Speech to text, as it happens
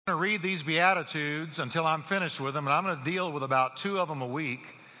going to read these Beatitudes until I'm finished with them, and I'm going to deal with about 2 of them a week.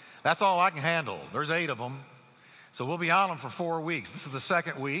 That's all I can handle. There's 8 of them. So we'll be on them for 4 weeks. This is the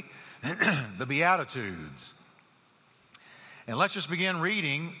second week, the Beatitudes. And let's just begin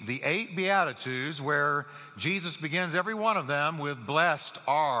reading the 8 Beatitudes where Jesus begins every one of them with blessed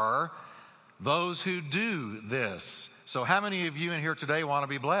are those who do this. So how many of you in here today want to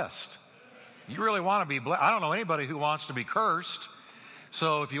be blessed? You really want to be blessed. I don't know anybody who wants to be cursed.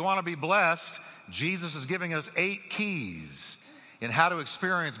 So if you want to be blessed, Jesus is giving us 8 keys in how to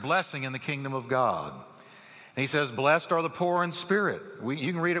experience blessing in the kingdom of God. And he says, blessed are the poor in spirit.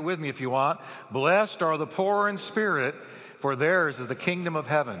 You can read it with me if you want. Blessed are the poor in spirit, for theirs is the kingdom of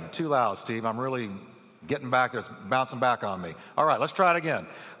heaven. Too loud, Steve. I'm really getting back. It's bouncing back on me. All right, let's try it again.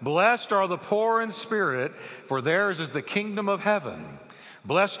 Blessed are the poor in spirit, for theirs is the kingdom of heaven.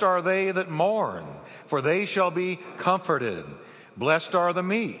 Blessed are they that mourn, for they shall be comforted. Blessed are the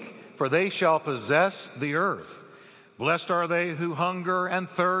meek, for they shall possess the earth. Blessed are they who hunger and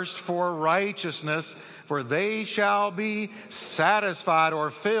thirst for righteousness, for they shall be satisfied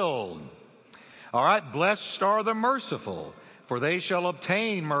or filled. All right, blessed are the merciful, for they shall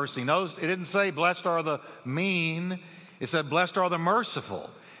obtain mercy. Notice it didn't say blessed are the mean. It said blessed are the merciful,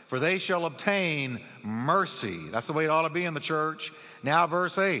 for they shall obtain mercy. That's the way it ought to be in the church. Now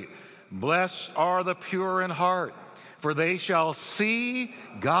verse 8, blessed are the pure in heart, for they shall see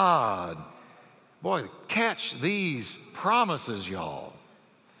God. Boy, catch these promises, y'all.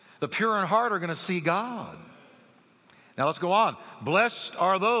 The pure in heart are going to see God. Now let's go on. Blessed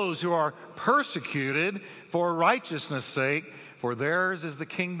are those who are persecuted for righteousness' sake, for theirs is the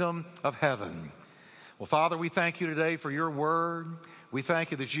kingdom of heaven. Well, Father, we thank you today for your word. We thank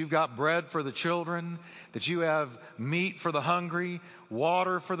you that you've got bread for the children, that you have meat for the hungry,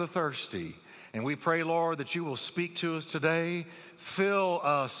 water for the thirsty. And we pray, Lord, that you will speak to us today. Fill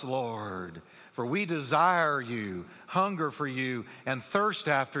us, Lord, for we desire you, hunger for you, and thirst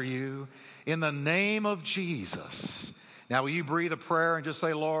after you in the name of Jesus. Now, will you breathe a prayer and just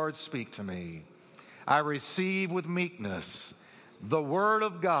say, Lord, speak to me. I receive with meekness the word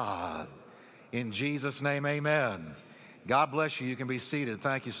of God. In Jesus' name, amen. God bless you. You can be seated.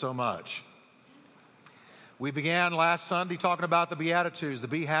 Thank you so much. We began last Sunday talking about the Beatitudes, the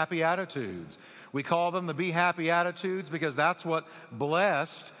Be Happy attitudes. We call them the Be Happy attitudes because that's what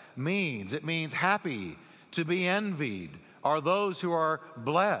blessed means. It means happy, to be envied, are those who are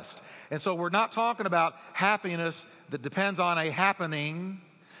blessed. And so we're not talking about happiness that depends on a happening.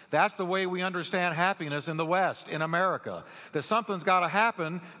 That's the way we understand happiness in the West, in America. That something's got to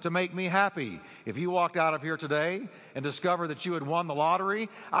happen to make me happy. If you walked out of here today and discovered that you had won the lottery,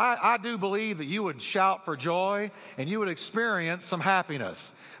 I do believe that you would shout for joy and you would experience some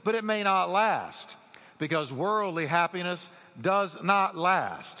happiness. But it may not last, because worldly happiness does not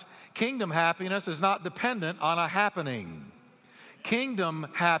last. Kingdom happiness is not dependent on a happening. Kingdom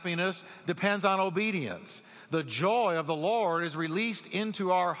happiness depends on obedience. The joy of the Lord is released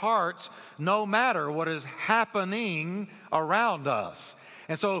into our hearts no matter what is happening around us.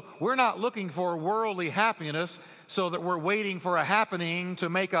 And so we're not looking for worldly happiness so that we're waiting for a happening to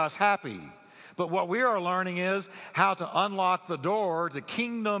make us happy. But what we are learning is how to unlock the door to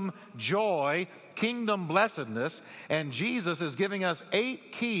kingdom joy, kingdom blessedness. And Jesus is giving us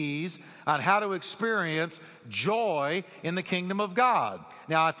 8 keys on how to experience joy in the kingdom of God.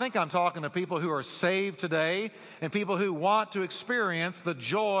 Now, I think I'm talking to people who are saved today and people who want to experience the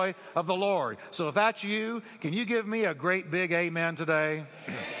joy of the Lord. So if that's you, can you give me a great big amen today?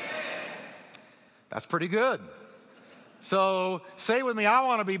 Amen. That's pretty good. So say with me, I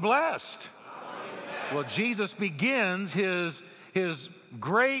want to be blessed. Well, Jesus begins his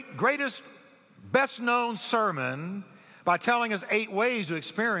greatest, best-known sermon by telling us 8 ways to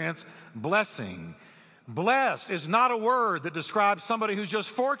experience blessing. Blessed is not a word that describes somebody who's just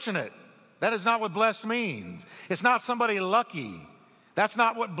fortunate. That is not what blessed means. It's not somebody lucky. That's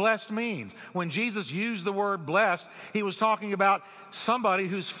not what blessed means. When Jesus used the word blessed, he was talking about somebody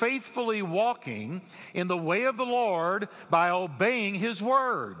who's faithfully walking in the way of the Lord by obeying his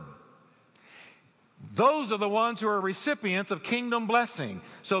word. Those are the ones who are recipients of kingdom blessing.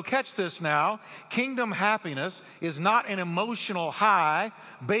 So catch this now. Kingdom happiness is not an emotional high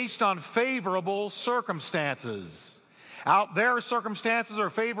based on favorable circumstances. Out there, circumstances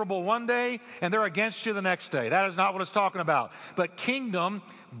are favorable one day and they're against you the next day. That is not what it's talking about. But kingdom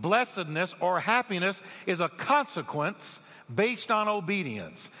blessedness or happiness is a consequence based on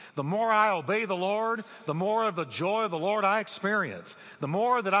obedience. The more I obey the Lord, the more of the joy of the Lord I experience. The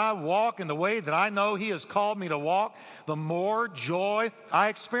more that I walk in the way that I know he has called me to walk, the more joy I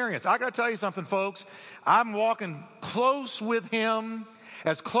experience. I got to tell you something, folks. I'm walking close with him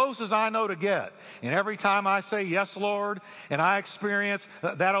as close as I know to get. And every time I say, yes, Lord, and I experience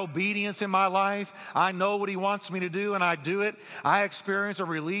that obedience in my life, I know what He wants me to do and I do it, I experience a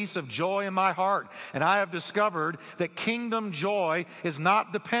release of joy in my heart. And I have discovered that kingdom joy is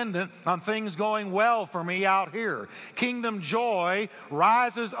not dependent on things going well for me out here. Kingdom joy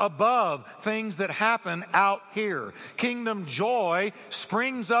rises above things that happen out here. Kingdom joy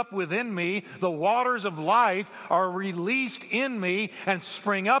springs up within me. The waters of life are released in me and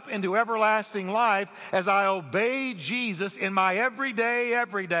spring up into everlasting life as I obey Jesus in my every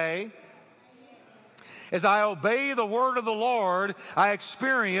day. As I obey the word of the Lord, I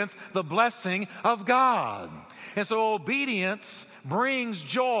experience the blessing of God. And so obedience brings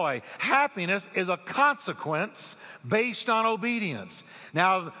joy. Happiness is a consequence based on obedience.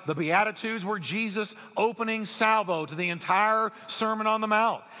 Now, the Beatitudes were Jesus' opening salvo to the entire Sermon on the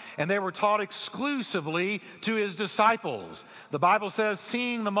Mount, and they were taught exclusively to His disciples. The Bible says,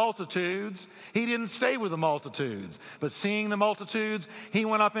 seeing the multitudes, He didn't stay with the multitudes, but seeing the multitudes, He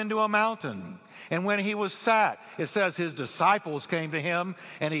went up into a mountain. And when He was sat, it says His disciples came to Him,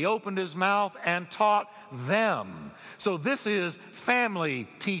 and He opened His mouth and taught them. So this is family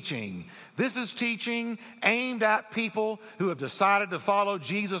teaching. This is teaching aimed at people who have decided to follow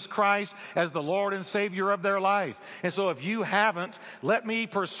Jesus Christ as the Lord and Savior of their life. And so if you haven't, let me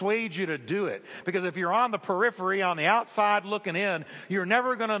persuade you to do it. Because if you're on the periphery, on the outside looking in, you're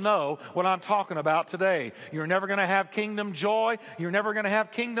never going to know what I'm talking about today. You're never going to have kingdom joy. You're never going to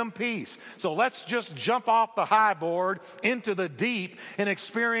have kingdom peace. So let's just jump off the high board into the deep and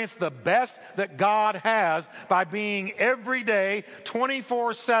experience the best that God has by being every day,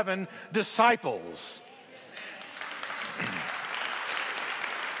 24/7 disciples.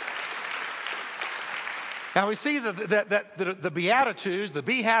 Now we see that the Beatitudes, the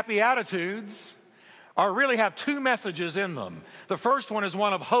be happy attitudes, really have two messages in them. The first one is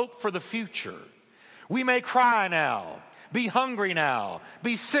one of hope for the future. We may cry now, be hungry now,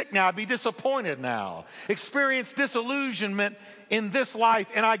 be sick now, be disappointed now, experience disillusionment in this life,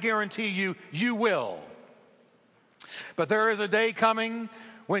 and I guarantee you, you will. But there is a day coming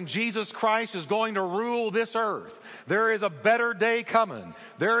when Jesus Christ is going to rule this earth. There is a better day coming.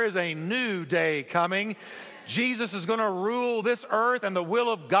 There is a new day coming. Jesus is going to rule this earth, and the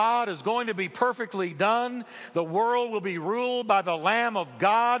will of God is going to be perfectly done. The world will be ruled by the Lamb of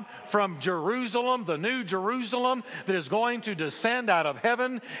God from Jerusalem, the new Jerusalem that is going to descend out of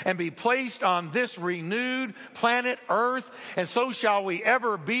heaven and be placed on this renewed planet earth. And so shall we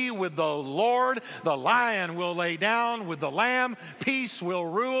ever be with the Lord. The lion will lay down with the lamb. Peace will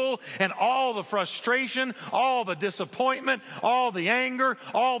rule, and all the frustration, all the disappointment, all the anger,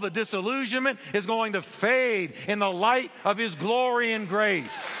 all the disillusionment is going to fade in the light of His glory and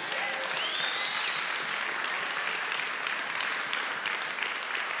grace.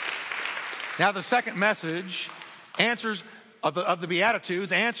 Now, the second message of the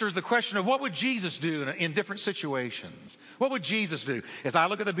Beatitudes answers the question of what would Jesus do in different situations? What would Jesus do? As I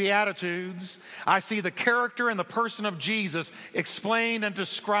look at the Beatitudes, I see the character and the person of Jesus explained and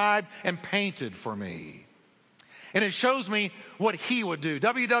described and painted for me. And it shows me what He would do.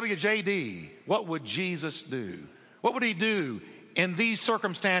 WWJD, what would Jesus do? What would He do in these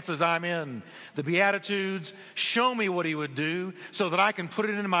circumstances I'm in? The Beatitudes show me what He would do so that I can put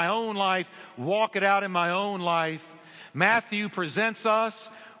it into my own life, walk it out in my own life. Matthew presents us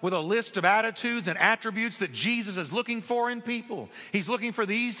with a list of attitudes and attributes that Jesus is looking for in people. He's looking for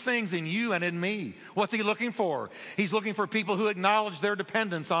these things in you and in me. What's He looking for? He's looking for people who acknowledge their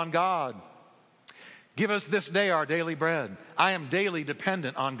dependence on God. Give us this day our daily bread. I am daily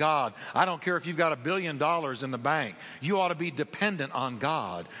dependent on God. I don't care if you've got $1 billion in the bank. You ought to be dependent on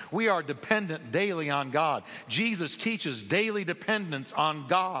God. We are dependent daily on God. Jesus teaches daily dependence on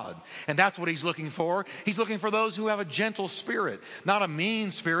God. And that's what He's looking for. He's looking for those who have a gentle spirit. Not a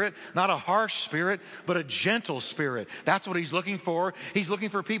mean spirit, not a harsh spirit, but a gentle spirit. That's what He's looking for. He's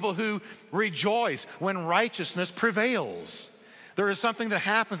looking for people who rejoice when righteousness prevails. There is something that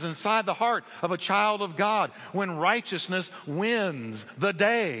happens inside the heart of a child of God when righteousness wins the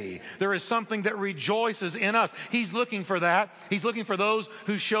day. There is something that rejoices in us. He's looking for that. He's looking for those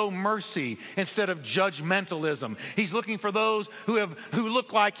who show mercy instead of judgmentalism. He's looking for those who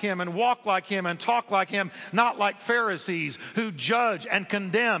look like Him and walk like Him and talk like Him, not like Pharisees who judge and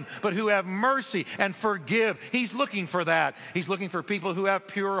condemn, but who have mercy and forgive. He's looking for that. He's looking for people who have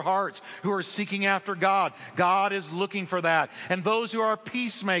pure hearts, who are seeking after God. God is looking for that. And those who are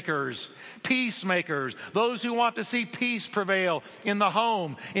peacemakers, those who want to see peace prevail in the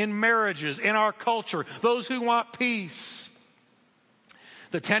home, in marriages, in our culture, those who want peace.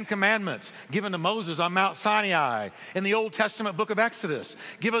 The 10 Commandments given to Moses on Mount Sinai in the Old Testament book of Exodus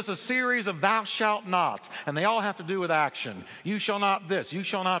give us a series of thou shalt nots, and they all have to do with action. You shall not this, you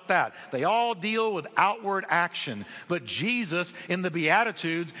shall not that. They all deal with outward action. But Jesus in the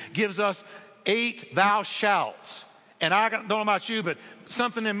Beatitudes gives us 8 thou shalts. And I don't know about you, but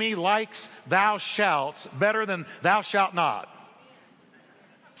something in me likes thou shalts better than thou shalt not.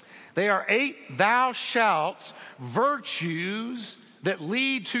 They are 8 thou shalts, virtues that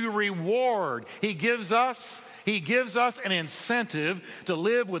lead to reward. He gives us an incentive to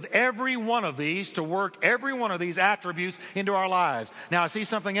live with every one of these, to work every one of these attributes into our lives. Now, I see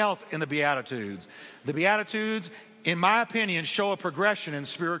something else in the Beatitudes. The Beatitudes, in my opinion, show a progression in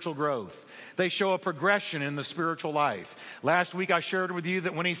spiritual growth. They show a progression in the spiritual life. Last week I shared with you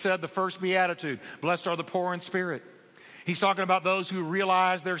that when he said the first Beatitude, blessed are the poor in spirit, he's talking about those who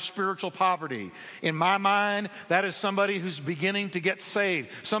realize their spiritual poverty. In my mind, that is somebody who's beginning to get saved.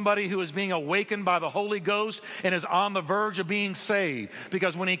 Somebody who is being awakened by the Holy Ghost and is on the verge of being saved.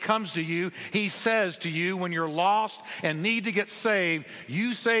 Because when he comes to you, he says to you, when you're lost and need to get saved,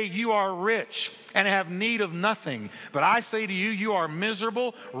 you say you are rich and have need of nothing. But I say to you, you are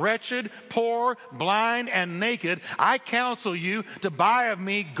miserable, wretched, poor, blind, and naked. I counsel you to buy of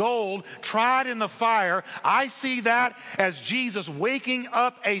me gold tried in the fire. I see that as Jesus waking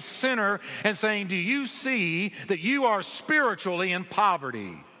up a sinner and saying, do you see that you are spiritually in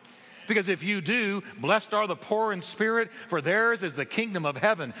poverty? Because if you do, blessed are the poor in spirit, for theirs is the kingdom of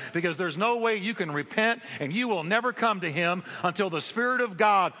heaven. Because there's no way you can repent, and you will never come to him until the Spirit of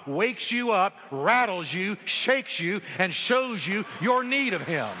God wakes you up, rattles you, shakes you, and shows you your need of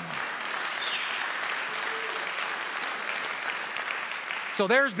him. So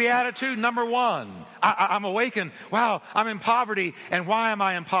there's beatitude number 1. I'm awakened. Wow, I'm in poverty. And why am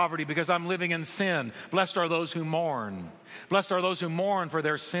I in poverty? Because I'm living in sin. Blessed are those who mourn. Blessed are those who mourn for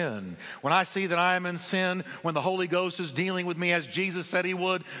their sin. When I see that I am in sin, when the Holy Ghost is dealing with me as Jesus said he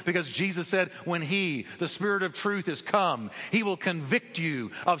would, because Jesus said when he, the Spirit of truth, is come, he will convict you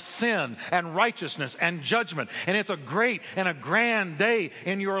of sin and righteousness and judgment. And it's a great and a grand day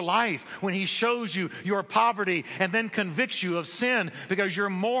in your life when he shows you your poverty and then convicts you of sin because you're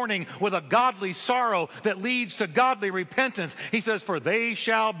mourning with a godly sorrow that leads to godly repentance. He says, for they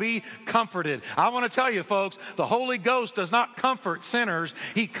shall be comforted. I want to tell you, folks, the Holy Ghost does not comfort sinners.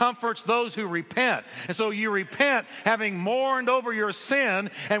 He comforts those who repent. And so you repent having mourned over your sin,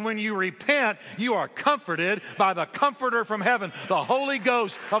 and when you repent, you are comforted by the Comforter from heaven, the Holy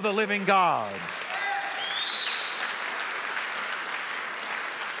Ghost of the living God.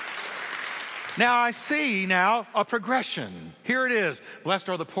 Now I see a progression. Here it is. Blessed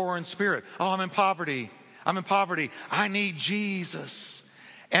are the poor in spirit. Oh, I'm in poverty. I need Jesus.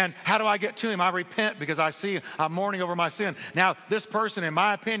 And how do I get to him? I repent because I see I'm mourning over my sin. Now, this person, in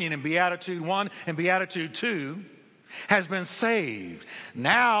my opinion, in Beatitude 1 and Beatitude 2, has been saved.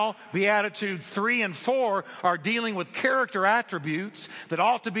 Now, Beatitude 3 and 4 are dealing with character attributes that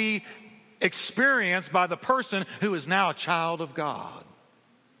ought to be experienced by the person who is now a child of God.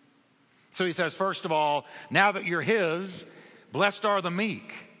 So he says, first of all, now that you're his, blessed are the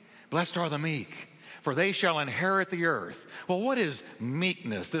meek. Blessed are the meek, for they shall inherit the earth. Well, what is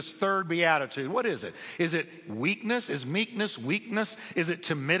meekness? This third beatitude, what is it? Is it weakness? Is meekness weakness? Is it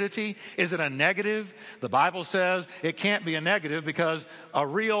timidity? Is it a negative? The Bible says it can't be a negative because a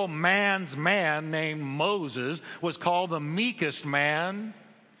real man's man named Moses was called the meekest man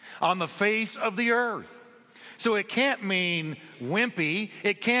on the face of the earth. So it can't mean wimpy.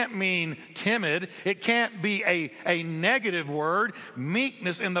 It can't mean timid. It can't be a negative word.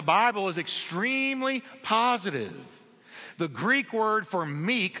 Meekness in the Bible is extremely positive. The Greek word for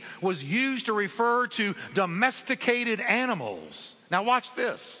meek was used to refer to domesticated animals. Now watch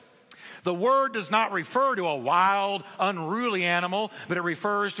this. The word does not refer to a wild, unruly animal, but it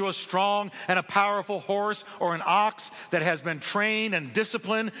refers to a strong and a powerful horse or an ox that has been trained and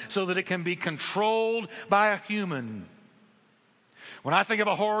disciplined so that it can be controlled by a human. When I think of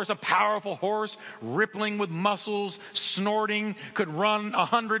a horse, a powerful horse, rippling with muscles, snorting, could run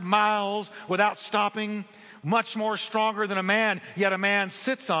 100 miles without stopping, much more stronger than a man, yet a man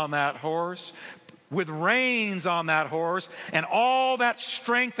sits on that horse with reins on that horse, and all that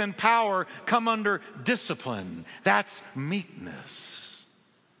strength and power come under discipline. That's meekness.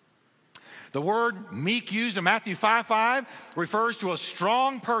 The word meek used in Matthew 5:5 refers to a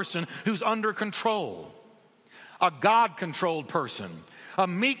strong person who's under control, a God-controlled person. A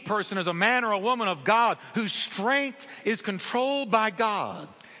meek person is a man or a woman of God whose strength is controlled by God.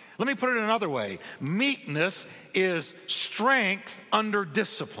 Let me put it another way. Meekness is strength under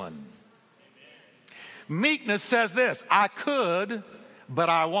discipline. Meekness says this, I could, but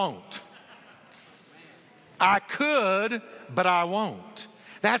I won't. I could, but I won't.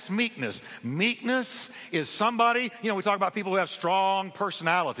 That's meekness. Meekness is somebody, we talk about people who have strong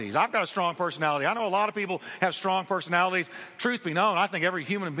personalities. I've got a strong personality. I know a lot of people have strong personalities. Truth be known, I think every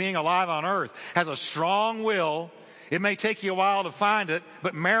human being alive on earth has a strong will. It may take you a while to find it,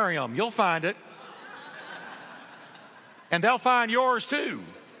 but marry them. You'll find it. And they'll find yours too.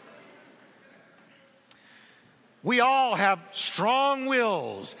 We all have strong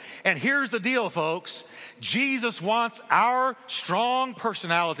wills. And here's the deal, folks. Jesus wants our strong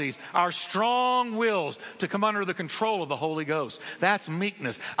personalities, our strong wills to come under the control of the Holy Ghost. That's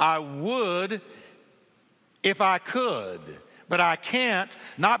meekness. I would if I could, but I can't,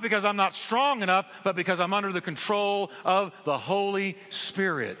 not because I'm not strong enough, but because I'm under the control of the Holy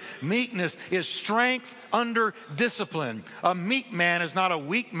Spirit. Meekness is strength under discipline. A meek man is not a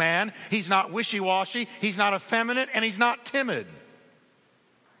weak man. He's not wishy-washy. He's not effeminate, and he's not timid.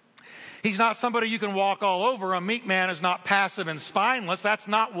 He's not somebody you can walk all over. A meek man is not passive and spineless. That's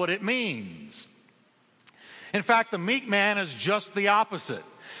not what it means. In fact, the meek man is just the opposite.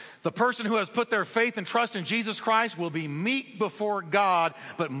 The person who has put their faith and trust in Jesus Christ will be meek before God,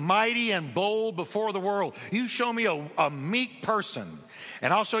 but mighty and bold before the world. You show me a meek person,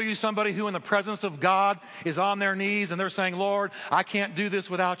 and I'll show you somebody who in the presence of God is on their knees and they're saying, Lord, I can't do this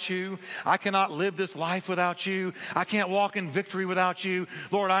without you. I cannot live this life without you. I can't walk in victory without you.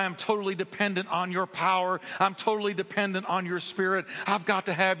 Lord, I am totally dependent on your power. I'm totally dependent on your Spirit. I've got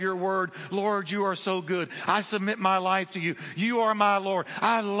to have your word. Lord, you are so good. I submit my life to you. You are my Lord.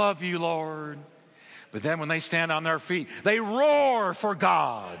 I love you, Lord. But then when they stand on their feet, they roar for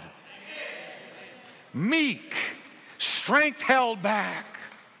God. Meek, strength held back.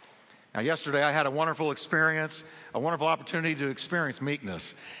 Now, yesterday I had a wonderful experience, a wonderful opportunity to experience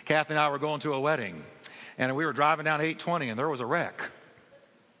meekness. Kathy and I were going to a wedding, and we were driving down 820, and there was a wreck.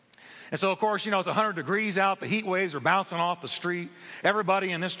 And so, of course, it's 100 degrees out. The heat waves are bouncing off the street.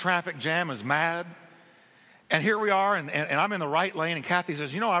 Everybody in this traffic jam is mad. And here we are, and I'm in the right lane, and Kathy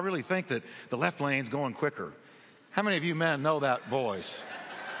says, I really think that the left lane's going quicker. How many of you men know that voice?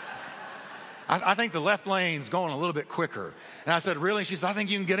 I think the left lane's going a little bit quicker. And I said, really? She said, I think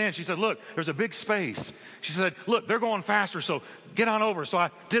you can get in. She said, look, there's a big space. She said, look, they're going faster, so get on over. So I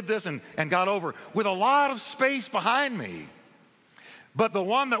did this and got over with a lot of space behind me. But the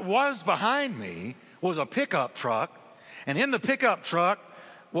one that was behind me was a pickup truck, and in the pickup truck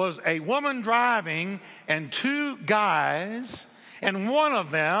was a woman driving and two guys, and one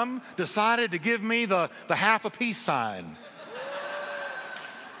of them decided to give me the half a peace sign.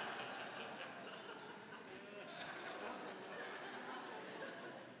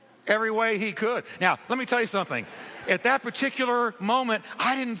 Every way he could. Now, let me tell you something. At that particular moment,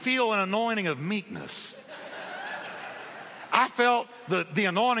 I didn't feel an anointing of meekness. I felt the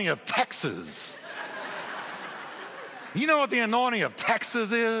anointing of Texas. You know what the anointing of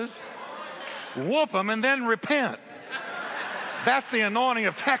Texas is? Whoop them and then repent. That's the anointing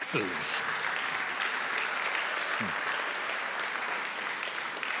of Texas.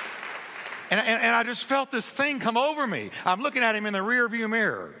 And I just felt this thing come over me. I'm looking at him in the rearview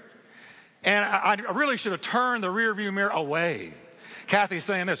mirror. And I really should have turned the rearview mirror away. Kathy's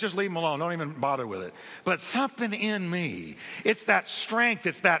saying this, just leave him alone. Don't even bother with it. But something in me, it's that strength,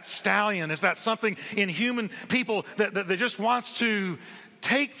 it's that stallion, it's that something in human people that just wants to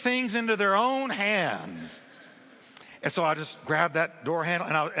take things into their own hands. And so I just grabbed that door handle,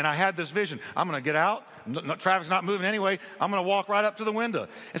 and I had this vision. I'm going to get out. No, traffic's not moving anyway. I'm going to walk right up to the window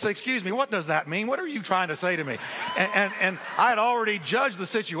and say, excuse me, what does that mean? What are you trying to say to me? And I had already judged the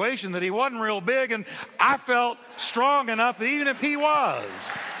situation that he wasn't real big, and I felt strong enough that even if he was.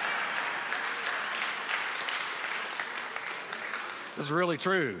 This is really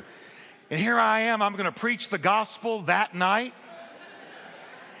true. And here I am. I'm going to preach the gospel that night.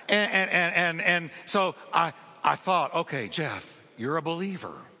 And so I thought, okay, Jeff, you're a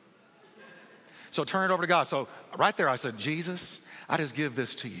believer. So turn it over to God. So right there I said, Jesus, I just give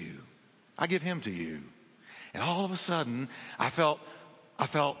this to you. I give him to you. And all of a sudden, I felt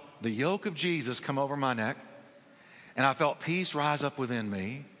the yoke of Jesus come over my neck. And I felt peace rise up within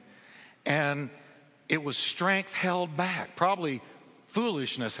me. And it was strength held back. Probably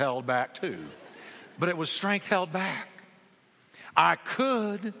foolishness held back too. But it was strength held back. I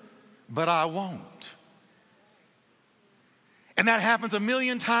could, but I won't. And that happens a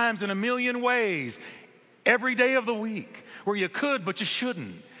million times in a million ways every day of the week, where you could, but you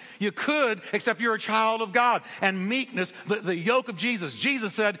shouldn't. You could, except you're a child of God. And meekness, the yoke of Jesus.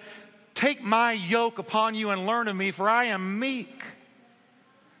 Jesus said, take my yoke upon you and learn of me, for I am meek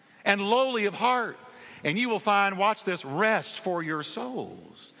and lowly of heart. and you will find, watch this, rest for your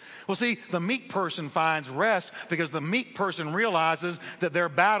souls. Well, see, the meek person finds rest because the meek person realizes that their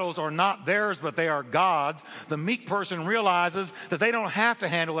battles are not theirs, but they are God's. The meek person realizes that they don't have to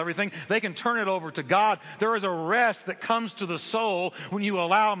handle everything. They can turn it over to God. There is a rest that comes to the soul when you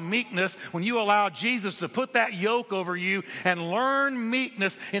allow meekness, when you allow Jesus to put that yoke over you and learn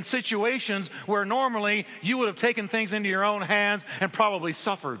meekness in situations where normally you would have taken things into your own hands and probably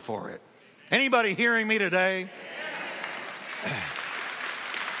suffered for it. Anybody hearing me today?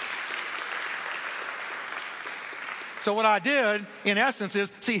 So what I did, in essence,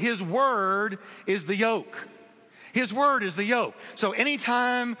 is, see, His Word is the yoke. His Word is the yoke. So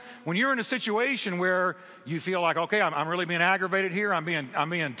anytime when you're in a situation where you feel like, okay, I'm really being aggravated here, I'm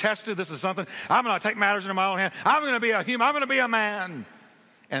being tested, this is something, I'm going to take matters into my own hand, I'm going to be a human, I'm going to be a man.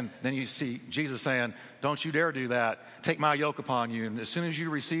 And then you see Jesus saying, don't you dare do that. Take my yoke upon you. And as soon as you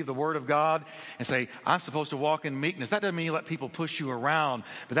receive the Word of God and say, I'm supposed to walk in meekness, that doesn't mean you let people push you around,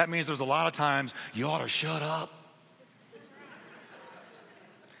 but that means there's a lot of times you ought to shut up.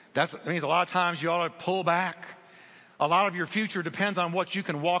 That means a lot of times you ought to pull back. A lot of your future depends on what you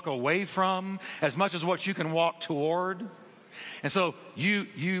can walk away from as much as what you can walk toward. And so you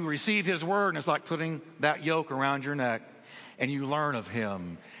receive His Word, and it's like putting that yoke around your neck, and you learn of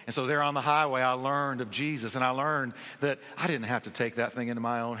Him. And so there on the highway, I learned of Jesus, and I learned that I didn't have to take that thing into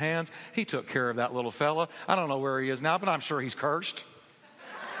my own hands. He took care of that little fella. I don't know where he is now, but I'm sure he's cursed.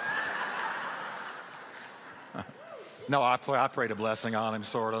 No, I prayed a blessing on him,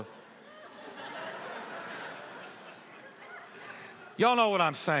 sort of. Y'all know what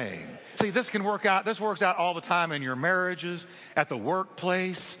I'm saying. See, this works out all the time in your marriages, at the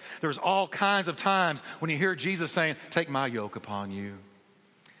workplace. There's all kinds of times when you hear Jesus saying, take my yoke upon you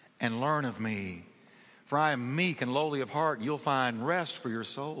and learn of me. For I am meek and lowly of heart, and you'll find rest for your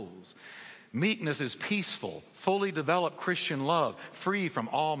souls. Meekness is peaceful, fully developed Christian love, free from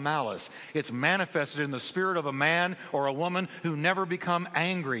all malice. It's manifested in the spirit of a man or a woman who never become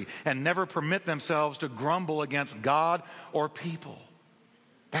angry and never permit themselves to grumble against God or people.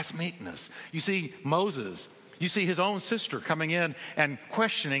 That's meekness. You see Moses. You see his own sister coming in and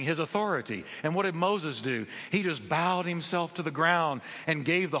questioning his authority. And what did Moses do? He just bowed himself to the ground and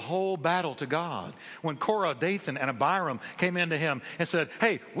gave the whole battle to God. When Korah, Dathan, and Abiram came into him and said,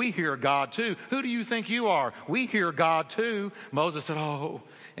 hey, we hear God too. Who do you think you are? We hear God too. Moses said, oh.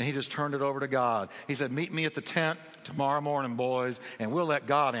 And he just turned it over to God. He said, meet me at the tent tomorrow morning, boys, and we'll let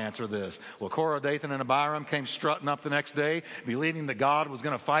God answer this. Well, Korah, Dathan, and Abiram came strutting up the next day, believing that God was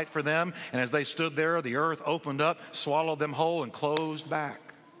going to fight for them. And as they stood there, the earth opened up, swallowed them whole, and closed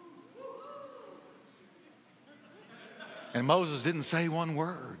back. And Moses didn't say one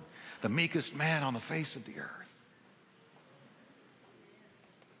word. The meekest man on the face of the earth.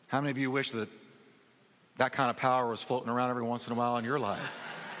 How many of you wish that that kind of power was floating around every once in a while in your life?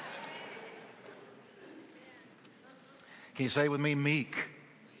 Can you say with me, meek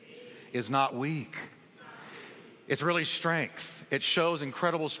is not weak. It's really strength. It shows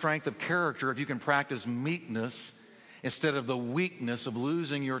incredible strength of character if you can practice meekness instead of the weakness of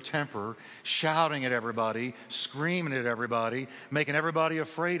losing your temper, shouting at everybody, screaming at everybody, making everybody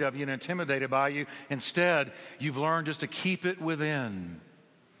afraid of you and intimidated by you. Instead, you've learned just to keep it within.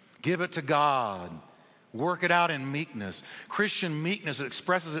 Give it to God. Work it out in meekness. Christian meekness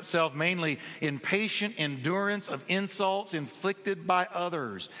expresses itself mainly in patient endurance of insults inflicted by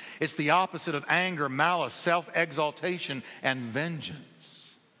others. It's the opposite of anger, malice, self-exaltation, and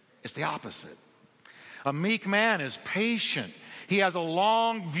vengeance. It's the opposite. A meek man is patient. He has a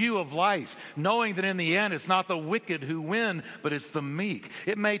long view of life, knowing that in the end it's not the wicked who win, but it's the meek.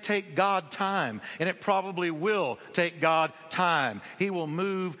 It may take God time, and it probably will take God time. He will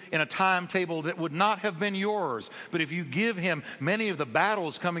move in a timetable that would not have been yours. But if you give Him many of the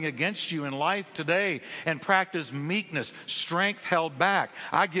battles coming against you in life today and practice meekness, strength held back,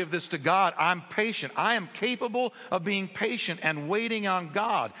 I give this to God. I'm patient. I am capable of being patient and waiting on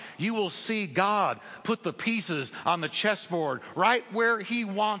God. You will see God put the pieces on the chessboard right where He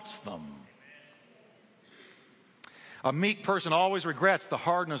wants them. A meek person always regrets the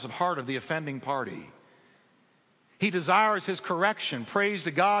hardness of heart of the offending party. He desires his correction, prays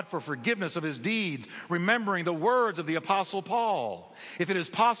to God for forgiveness of his deeds, remembering the words of the Apostle Paul. If it is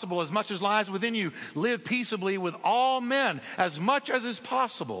possible, as much as lies within you, live peaceably with all men, as much as is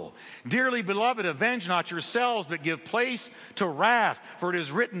possible. Dearly beloved, avenge not yourselves, but give place to wrath, for it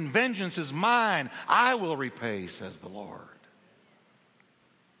is written, vengeance is mine, I will repay, says the Lord.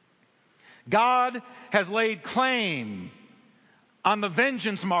 God has laid claim on the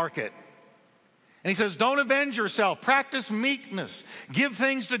vengeance market. And He says, don't avenge yourself. Practice meekness. Give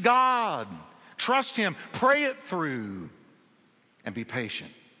things to God. Trust him. Pray it through. And be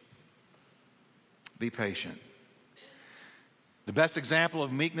patient. Be patient. The best example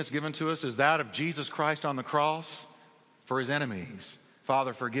of meekness given to us is that of Jesus Christ on the cross for his enemies.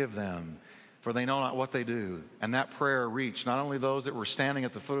 Father, forgive them, for they know not what they do. And that prayer reached not only those that were standing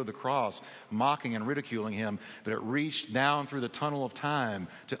at the foot of the cross, mocking and ridiculing him, but it reached down through the tunnel of time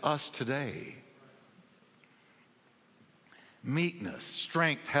to us today. Meekness,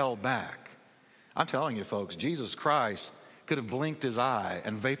 strength held back. I'm telling you, folks, Jesus Christ could have blinked his eye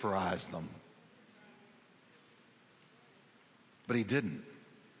and vaporized them. But he didn't.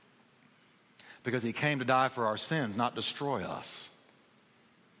 Because he came to die for our sins, not destroy us.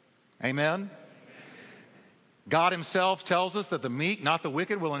 Amen? God himself tells us that the meek, not the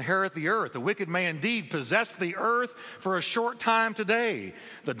wicked, will inherit the earth. The wicked may indeed possess the earth for a short time today.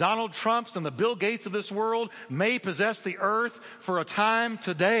 The Donald Trumps and the Bill Gates of this world may possess the earth for a time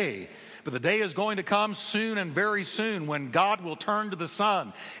today. But the day is going to come soon and very soon when God will turn to the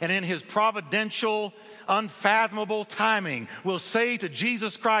Son and in his providential, unfathomable timing will say to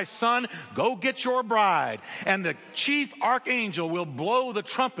Jesus Christ, Son, go get your bride. And the chief archangel will blow the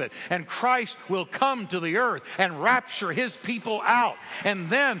trumpet and Christ will come to the earth and rapture his people out. And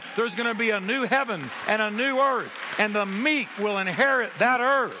then there's going to be a new heaven and a new earth, and the meek will inherit that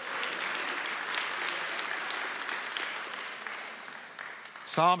earth.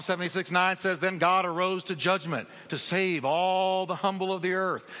 Psalm 76:9 says, Then God arose to judgment to save all the humble of the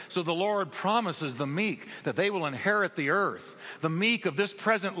earth. So the Lord promises the meek that they will inherit the earth. The meek of this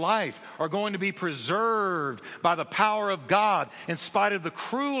present life are going to be preserved by the power of God in spite of the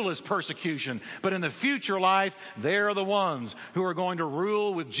cruelest persecution. But in the future life, they're the ones who are going to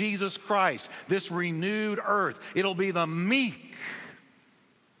rule with Jesus Christ, this renewed earth. It'll be the meek.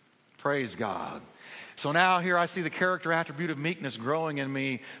 Praise God. So now here I see the character attribute of meekness growing in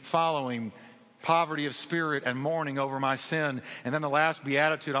me, following poverty of spirit and mourning over my sin. And then the last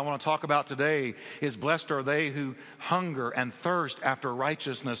beatitude I want to talk about today is, blessed are they who hunger and thirst after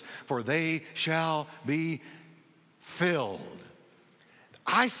righteousness, for they shall be filled.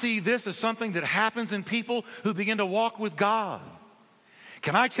 I see this as something that happens in people who begin to walk with God.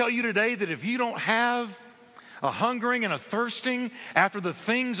 Can I tell you today that if you don't have a hungering and a thirsting after the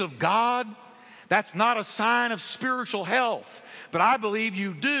things of God, that's not a sign of spiritual health. But I believe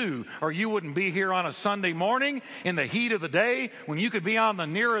you do, or you wouldn't be here on a Sunday morning in the heat of the day when you could be on the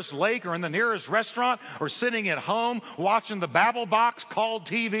nearest lake or in the nearest restaurant or sitting at home watching the Babble Box called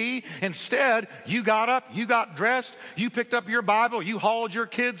TV. Instead, you got up, you got dressed, you picked up your Bible, you hauled your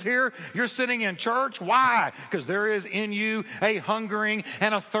kids here, you're sitting in church. Why? Because there is in you a hungering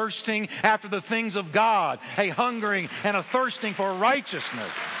and a thirsting after the things of God, a hungering and a thirsting for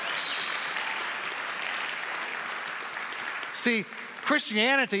righteousness. See,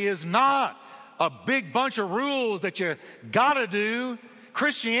 Christianity is not a big bunch of rules that you gotta do.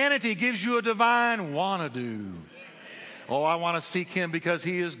 Christianity gives you a divine wanna do. Oh, I want to seek him because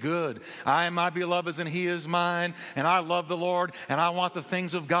he is good. I am my beloved's and he is mine. And I love the Lord and I want the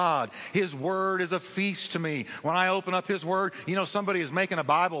things of God. His word is a feast to me. When I open up his word, you know, somebody is making a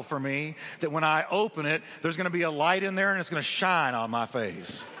Bible for me that when I open it, there's going to be a light in there and it's going to shine on my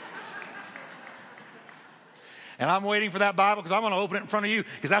face. And I'm waiting for that Bible because I want to open it in front of you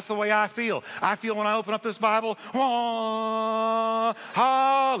because that's the way I feel. I feel when I open up this Bible, oh,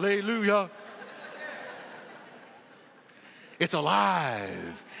 hallelujah. It's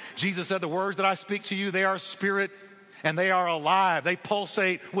alive. Jesus said, the words that I speak to you, they are spirit and they are alive. They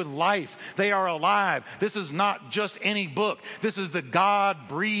pulsate with life. They are alive. This is not just any book. This is the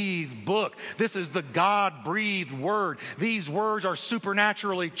God-breathed book. This is the God-breathed word. These words are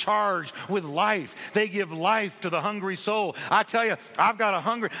supernaturally charged with life. They give life to the hungry soul. I tell you, I've got a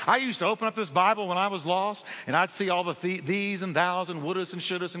hunger. I used to open up this Bible when I was lost, and I'd see all the these and thous and wouldas and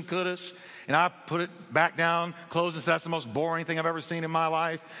shouldas and couldas. And I put it back down, closed, and said, that's the most boring thing I've ever seen in my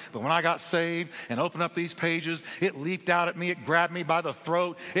life. But when I got saved and opened up these pages, it leaped out at me. It grabbed me by the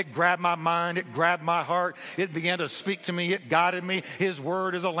throat. It grabbed my mind. It grabbed my heart. It began to speak to me. It guided me. His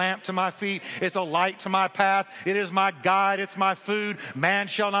word is a lamp to my feet. It's a light to my path. It is my guide. It's my food. Man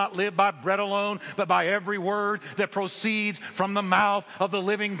shall not live by bread alone, but by every word that proceeds from the mouth of the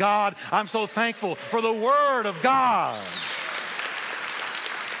living God. I'm so thankful for the word of God.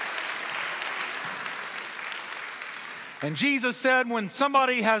 And Jesus said when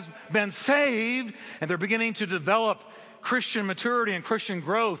somebody has been saved and they're beginning to develop Christian maturity and Christian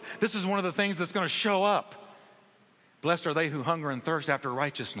growth, this is one of the things that's going to show up. Blessed are they who hunger and thirst after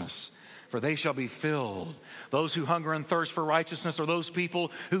righteousness, for they shall be filled. Those who hunger and thirst for righteousness are those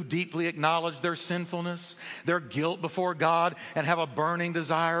people who deeply acknowledge their sinfulness, their guilt before God, and have a burning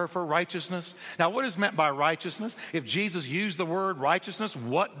desire for righteousness. Now, what is meant by righteousness? If Jesus used the word righteousness,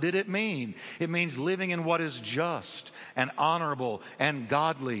 what did it mean? It means living in what is just and honorable and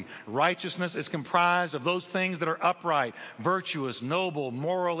godly. Righteousness is comprised of those things that are upright, virtuous, noble,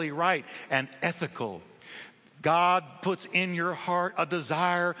 morally right, and ethical. God puts in your heart a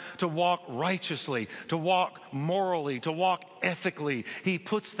desire to walk righteously, to walk morally, to walk ethically. He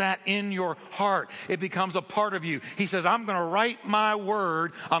puts that in your heart. It becomes a part of you. He says, I'm going to write my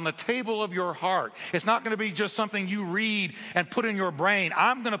word on the table of your heart. It's not going to be just something you read and put in your brain.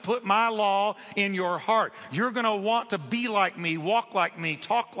 I'm going to put my law in your heart. You're going to want to be like me, walk like me,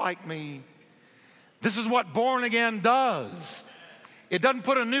 talk like me. This is what born again does. It doesn't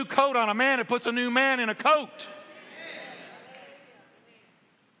put a new coat on a man, it puts a new man in a coat.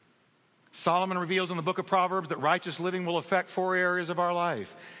 Solomon reveals in the book of Proverbs that righteous living will affect 4 areas of our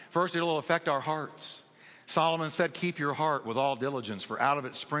life. First, it will affect our hearts. Solomon said, keep your heart with all diligence, for out of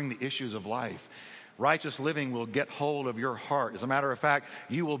it spring the issues of life. Righteous living will get hold of your heart. As a matter of fact,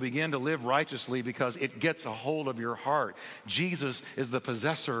 you will begin to live righteously because it gets a hold of your heart. Jesus is the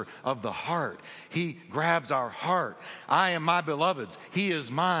possessor of the heart. He grabs our heart. I am my beloved's. He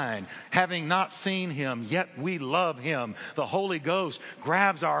is mine. Having not seen him, yet we love him. The Holy Ghost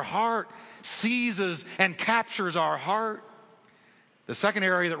grabs our heart, seizes and captures our heart. The second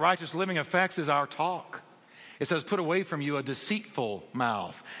area that righteous living affects is our talk. It says, put away from you a deceitful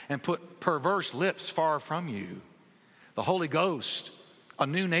mouth and put perverse lips far from you. The Holy Ghost, a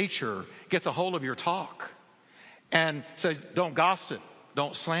new nature, gets a hold of your talk and says, don't gossip,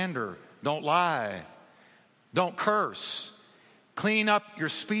 don't slander, don't lie, don't curse. Clean up your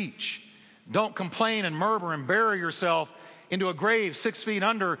speech. Don't complain and murmur and bury yourself into a grave 6 feet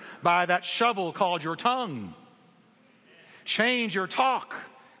under by that shovel called your tongue. Change your talk.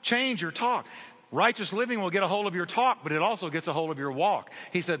 Change your talk. Righteous living will get a hold of your talk, but it also gets a hold of your walk.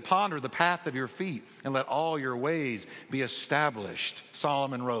 He said, ponder the path of your feet and let all your ways be established.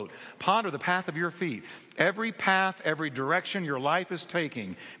 Solomon wrote, ponder the path of your feet. Every path, every direction your life is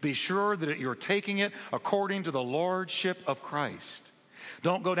taking, be sure that you're taking it according to the lordship of Christ.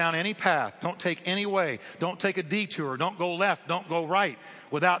 Don't go down any path. Don't take any way. Don't take a detour. Don't go left. Don't go right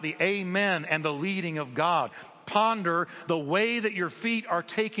without the amen and the leading of God. Ponder the way that your feet are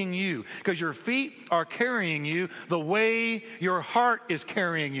taking you, because your feet are carrying you the way your heart is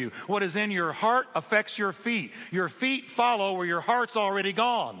carrying you. What is in your heart affects your feet. Your feet follow where your heart's already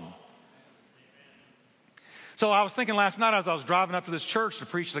gone. So I was thinking last night as I was driving up to this church to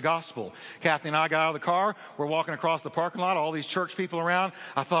preach the gospel. Kathy and I got out of the car. We're walking across the parking lot, all these church people around.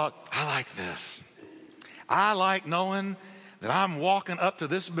 I thought, I like this. I like knowing that I'm walking up to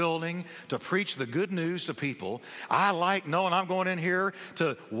this building to preach the good news to people. I like knowing I'm going in here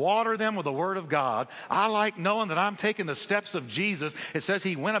to water them with the word of God. I like knowing that I'm taking the steps of Jesus. It says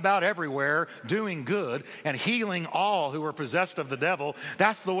he went about everywhere doing good and healing all who were possessed of the devil.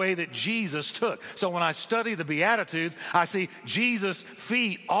 That's the way that Jesus took. So when I study the Beatitudes, I see Jesus'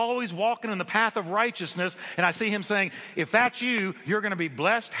 feet always walking in the path of righteousness. And I see him saying, if that's you, you're going to be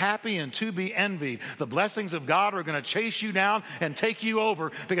blessed, happy, and to be envied. The blessings of God are going to chase you down and take you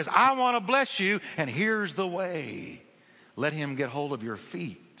over because I want to bless you, and here's the way. Let him get hold of your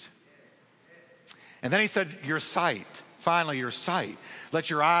feet. And then he said, your sight. Finally, your sight.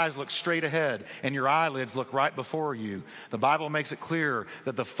 Let your eyes look straight ahead and your eyelids look right before you. The Bible makes it clear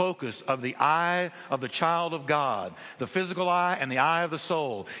that the focus of the eye of the child of God, the physical eye and the eye of the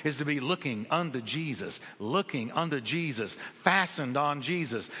soul, is to be looking unto Jesus, fastened on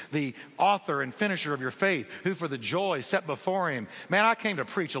Jesus, the author and finisher of your faith, who for the joy set before him. Man, I came to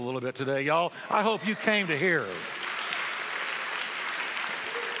preach a little bit today, y'all. I hope you came to hear.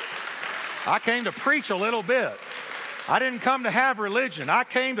 I came to preach a little bit. I didn't come to have religion. I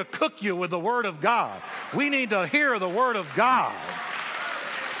came to cook you with the Word of God. We need to hear the Word of God.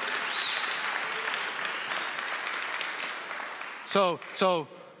 So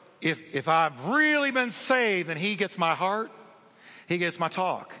if I've really been saved, then he gets my heart, he gets my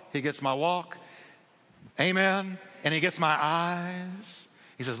talk, he gets my walk. Amen. And he gets my eyes.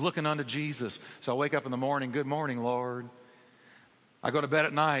 He says, looking unto Jesus. So I wake up in the morning, good morning, Lord. I go to bed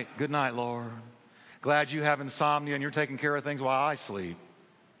at night, good night, Lord. Glad you have insomnia and you're taking care of things while I sleep.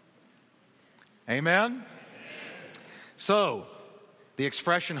 Amen? So, The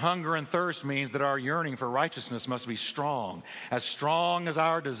expression hunger and thirst means that our yearning for righteousness must be strong as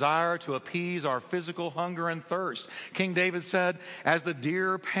our desire to appease our physical hunger and thirst. King David said, as the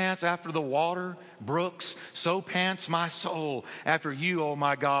deer pants after the water brooks, so pants my soul after you, oh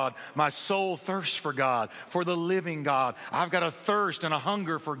my God. My soul thirsts for God, for the living God. I've got a thirst and a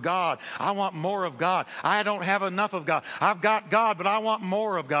hunger for God. I want more of God. I don't have enough of God. I've got God, but I want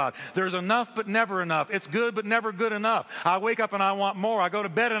more of God. There's enough, but never enough. It's good, but never good enough. I wake up and I want more. I go to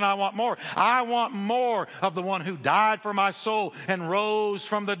bed and I want more. I want more of the one who died for my soul and rose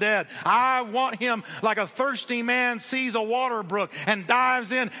from the dead. I want him like a thirsty man sees a water brook and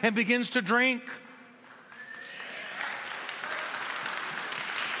dives in and begins to drink.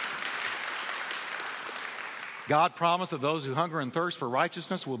 God promised that those who hunger and thirst for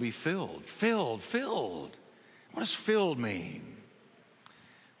righteousness will be filled. Filled. What does filled mean?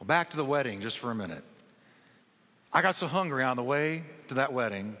 Well, back to the wedding just for a minute. I got so hungry on the way to that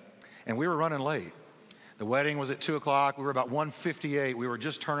wedding, and we were running late. The wedding was at 2 o'clock. We were about 1:58. We were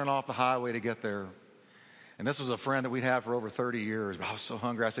just turning off the highway to get there. And this was a friend that we'd had for over 30 years. But I was so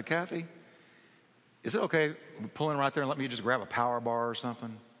hungry. I said, Kathy, is it okay pull in right there and let me just grab a power bar or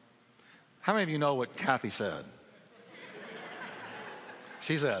something? How many of you know what Kathy said?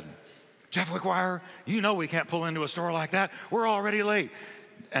 She said, Jeff Wickwire, you know we can't pull into a store like that. We're already late.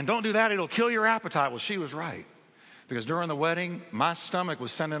 And don't do that. It'll kill your appetite. Well, she was right. Because during the wedding, my stomach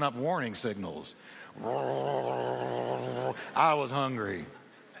was sending up warning signals. I was hungry.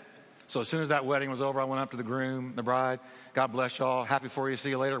 So as soon as that wedding was over, I went up to the groom, the bride. God bless y'all. Happy for you.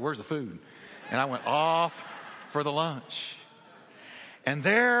 See you later. Where's the food? And I went off for the lunch. And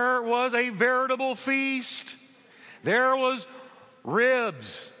there was a veritable feast. There was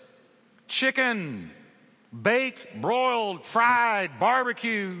ribs, chicken, baked, broiled, fried,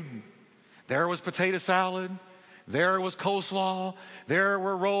 barbecued. There was potato salad. There was coleslaw. There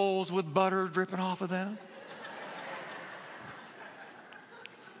were rolls with butter dripping off of them.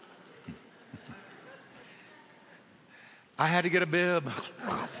 I had to get a bib.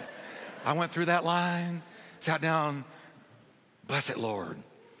 I went through that line, sat down. Bless it, Lord.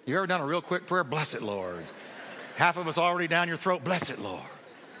 You ever done a real quick prayer? Bless it, Lord. Half of it's already down your throat. Bless it, Lord.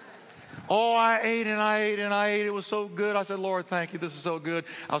 Oh, I ate and I ate and I ate. It was so good. I said, Lord, thank you. This is so good.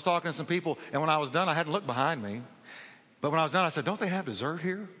 I was talking to some people, and when I was done, I had to look behind me. But when I was done, I said, don't they have dessert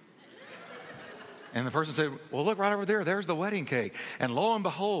here? And the person said, well, look right over there. There's the wedding cake. And lo and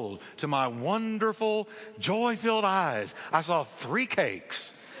behold, to my wonderful, joy-filled eyes, I saw 3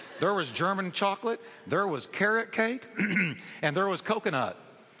 cakes. There was German chocolate, there was carrot cake, and there was coconut.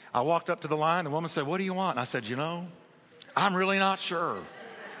 I walked up to the line. The woman said, what do you want? And I said, you know, I'm really not sure.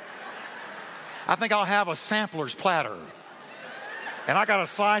 I think I'll have a sampler's platter. And I got a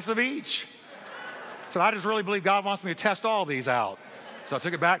slice of each. So I just really believe God wants me to test all these out. So I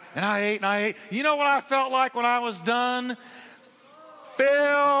took it back, and I ate and I ate. You know what I felt like when I was done? Phil.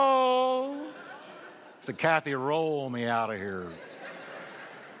 I said, Kathy, roll me out of here.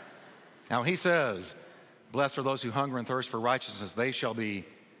 Now he says, blessed are those who hunger and thirst for righteousness. They shall be.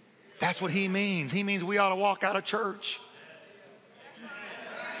 That's what he means. He means we ought to walk out of church.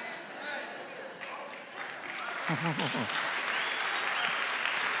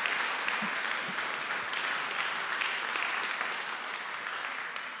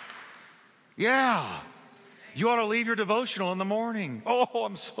 Yeah. You ought to leave your devotional in the morning. Oh,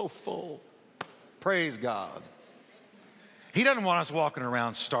 I'm so full. Praise God. He doesn't want us walking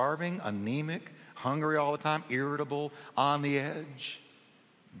around starving, anemic, hungry all the time, irritable, on the edge.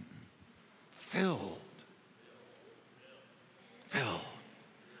 Filled.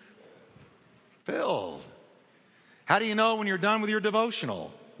 How do you know when you're done with your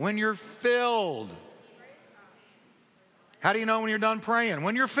devotional? When you're filled. How do you know when you're done praying?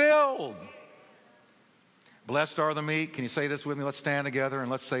 When you're filled. Blessed are the meek. Can you say this with me? Let's stand together and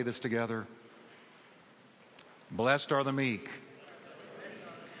let's say this together. Blessed are the meek,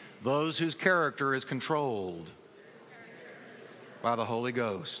 those whose character is controlled by the Holy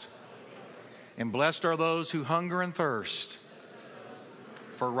Ghost. And blessed are those who hunger and thirst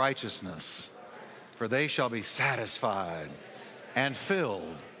for righteousness, for they shall be satisfied and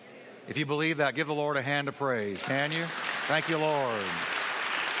filled. If you believe that, give the Lord a hand of praise, can you? Thank you, Lord.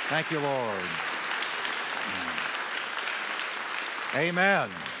 Thank you, Lord. Amen.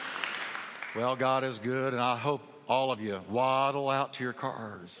 Well, God is good, and I hope all of you waddle out to your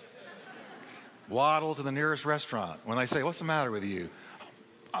cars. Waddle to the nearest restaurant. When they say, what's the matter with you?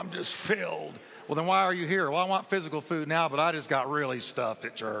 I'm just filled. Well, then why are you here? Well, I want physical food now, but I just got really stuffed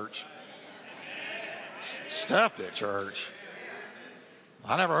at church. Stuffed at church?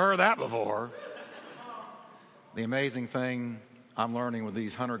 I never heard that before. The amazing thing I'm learning with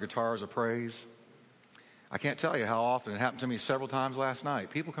these 100 guitars of praise. I can't tell you how often. It happened to me several times last night.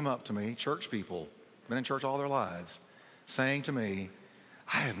 People come up to me, church people, been in church all their lives, saying to me,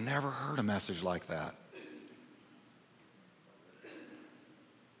 I have never heard a message like that.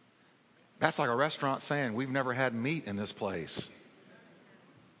 That's like a restaurant saying, we've never had meat in this place.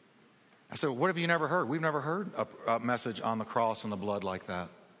 I said, what have you never heard? We've never heard a message on the cross and the blood like that.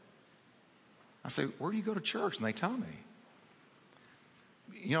 I say, where do you go to church? And they tell me.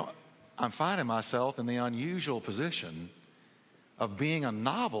 You know, I'm finding myself in the unusual position of being a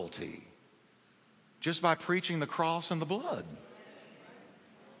novelty just by preaching the cross and the blood,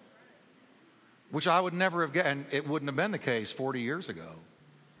 which I would never have gotten. It wouldn't have been the case 40 years ago.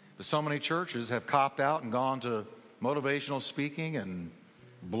 But so many churches have copped out and gone to motivational speaking and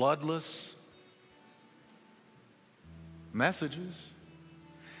bloodless messages.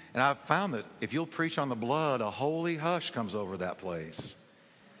 And I've found that if you'll preach on the blood, a holy hush comes over that place.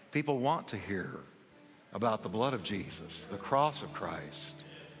 People want to hear about the blood of Jesus, the cross of Christ.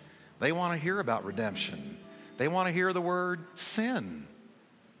 They want to hear about redemption. They want to hear the word sin,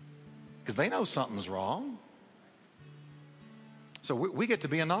 because they know something's wrong. So we get to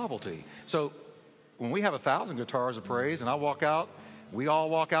be a novelty. So when we have 1,000 guitars of praise and I walk out, we all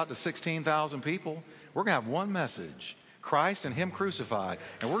walk out to 16,000 people, we're going to have one message: Christ and Him crucified.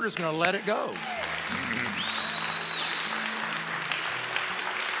 And we're just going to let it go.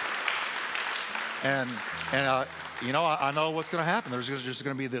 And you know, I know what's going to happen. There's just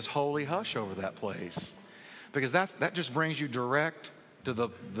going to be this holy hush over that place, because that just brings you direct to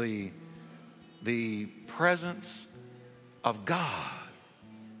the presence of God.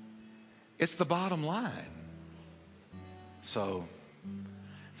 It's the bottom line. So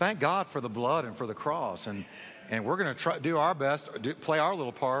thank God for the blood and for the cross, and we're going to do our best, play our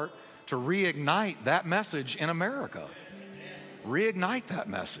little part to reignite that message in America. Reignite that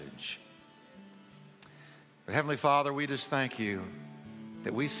message. But Heavenly Father, we just thank you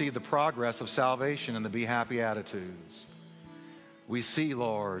that we see the progress of salvation in the Be Happy attitudes. We see,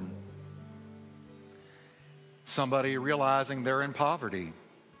 Lord, somebody realizing they're in poverty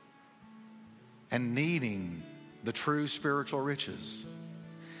and needing the true spiritual riches.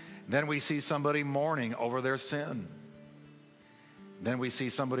 Then we see somebody mourning over their sin. Then we see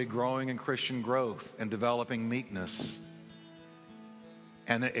somebody growing in Christian growth and developing meekness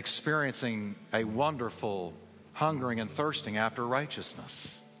and experiencing a wonderful hungering and thirsting after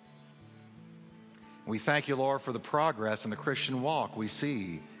righteousness. We thank you, Lord, for the progress in the Christian walk we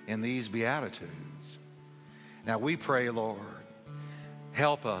see in these Beatitudes. Now we pray, Lord,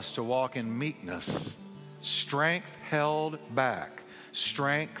 help us to walk in meekness, strength held back,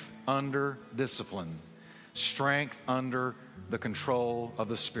 strength under discipline, strength under the control of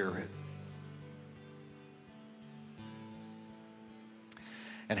the Spirit.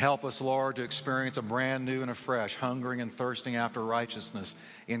 And help us, Lord, to experience a brand new and a fresh hungering and thirsting after righteousness.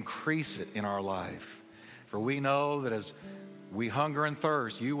 Increase it in our life. For we know that as we hunger and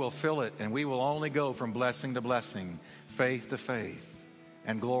thirst, you will fill it, and we will only go from blessing to blessing, faith to faith,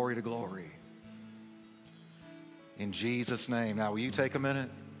 and glory to glory. In Jesus' name. Now, will you take a minute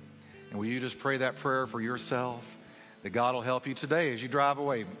and will you just pray that prayer for yourself, that God will help you today as you drive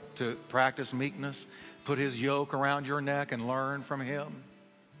away to practice meekness, put His yoke around your neck and learn from Him.